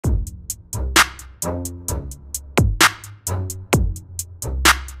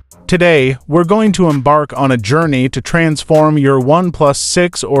Today, we're going to embark on a journey to transform your OnePlus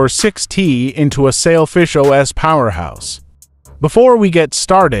 6 or 6T into a Sailfish OS powerhouse. Before we get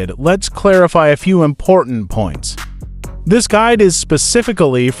started, let's clarify a few important points. This guide is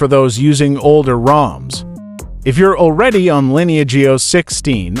specifically for those using older ROMs. If you're already on Lineage OS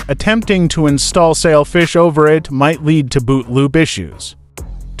 16, attempting to install Sailfish over it might lead to boot loop issues.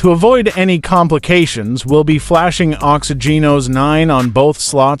 To avoid any complications, we'll be flashing OxygenOS 9 on both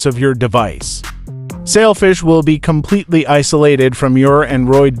slots of your device. Sailfish will be completely isolated from your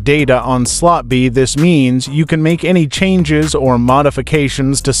Android data on slot B. This means you can make any changes or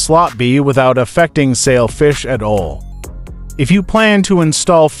modifications to slot B without affecting Sailfish at all. If you plan to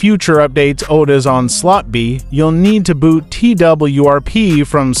install future updates OTAs on slot B, you'll need to boot TWRP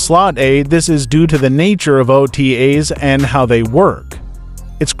from slot A. This is due to the nature of OTAs and how they work.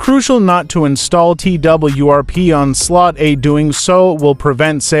 It's crucial not to install TWRP on slot A. Doing so will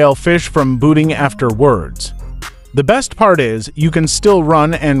prevent Sailfish from booting afterwards. The best part is, you can still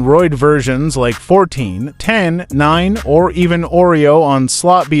run Android versions like 14, 10, 9, or even Oreo on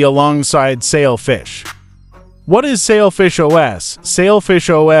slot B alongside Sailfish. What is Sailfish OS? Sailfish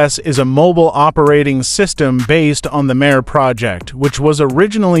OS is a mobile operating system based on the Mare project, which was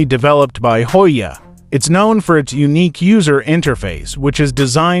originally developed by Hoya. It's known for its unique user interface, which is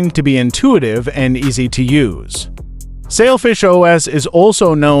designed to be intuitive and easy to use. Sailfish OS is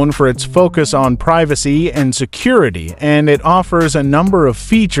also known for its focus on privacy and security, and it offers a number of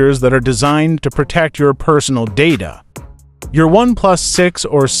features that are designed to protect your personal data. Your OnePlus 6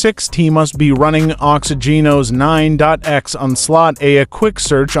 or 6T must be running OxygenOS 9.x on slot A. A quick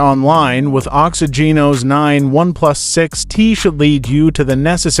search online with OxygenOS 9 OnePlus 6T should lead you to the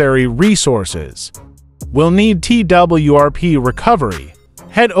necessary resources. We'll need TWRP recovery.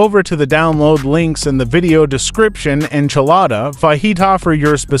 Head over to the download links in the video description and fajita for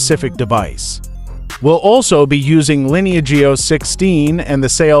your specific device. We'll also be using Lineage OS 16 and the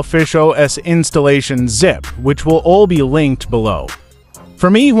Sailfish OS installation zip, which will all be linked below. For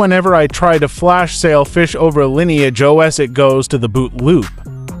me, whenever I try to flash Sailfish over Lineage OS, it goes to the boot loop.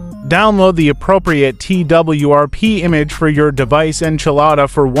 Download the appropriate TWRP image for your device for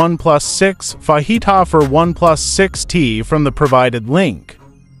OnePlus 6, fajita for OnePlus 6T from the provided link.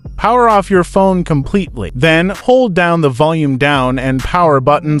 Power off your phone completely. Then, hold down the volume down and power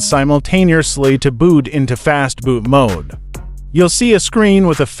buttons simultaneously to boot into fast boot mode. You'll see a screen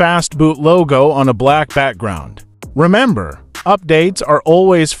with a fast boot logo on a black background. Remember, updates are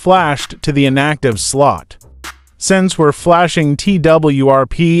always flashed to the inactive slot. Since we're flashing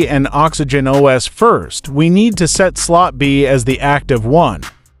TWRP and OxygenOS first, we need to set slot B as the active one.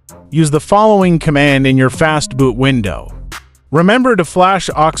 Use the following command in your fast boot window. Remember to flash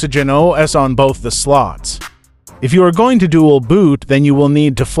OxygenOS on both the slots. If you are going to dual boot, then you will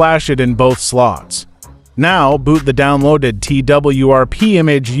need to flash it in both slots. Now, boot the downloaded TWRP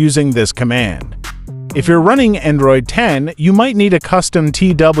image using this command. If you're running Android 10, you might need a custom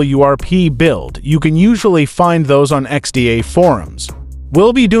TWRP build. You can usually find those on XDA forums.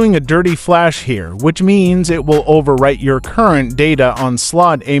 We'll be doing a dirty flash here, which means it will overwrite your current data on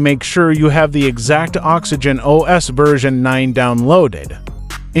slot A. Make sure you have the exact OxygenOS version 9 downloaded.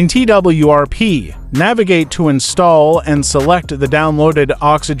 In TWRP, navigate to install and select the downloaded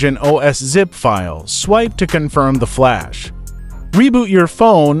OxygenOS zip file. Swipe to confirm the flash. Reboot your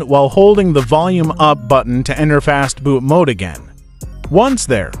phone while holding the volume up button to enter fast boot mode again. Once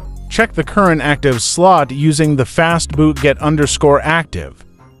there, check the current active slot using the fast boot get_active.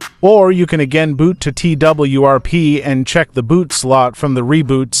 Or you can again boot to TWRP and check the boot slot from the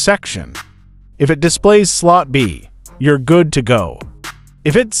reboot section. If it displays slot B, you're good to go.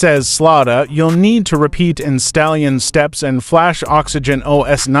 If it says slot A, you'll need to repeat installation steps and flash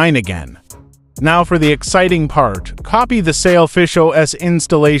OxygenOS 9 again. Now for the exciting part, copy the Sailfish OS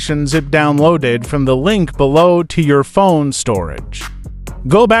installation zip downloaded from the link below to your phone storage.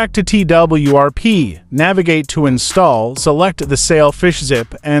 Go back to TWRP, navigate to install, select the Sailfish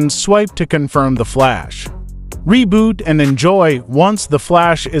zip, and swipe to confirm the flash. Reboot and enjoy. Once the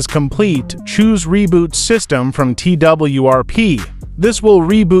flash is complete, choose Reboot System from TWRP. This will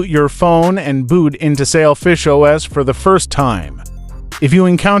reboot your phone and boot into Sailfish OS for the first time. If you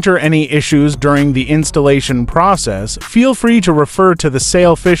encounter any issues during the installation process, feel free to refer to the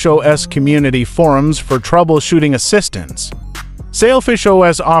Sailfish OS community forums for troubleshooting assistance. Sailfish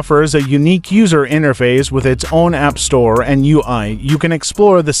OS offers a unique user interface with its own app store and UI. You can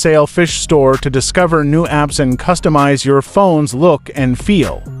explore the Sailfish store to discover new apps and customize your phone's look and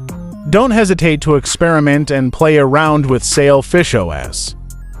feel. Don't hesitate to experiment and play around with Sailfish OS.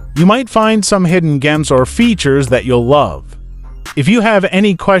 You might find some hidden gems or features that you'll love. If you have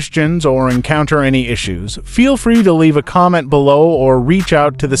any questions or encounter any issues, feel free to leave a comment below or reach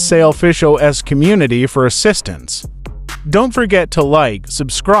out to the Sailfish OS community for assistance. Don't forget to like,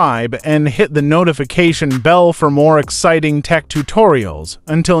 subscribe, and hit the notification bell for more exciting tech tutorials.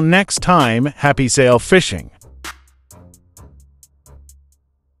 Until next time, happy sail fishing!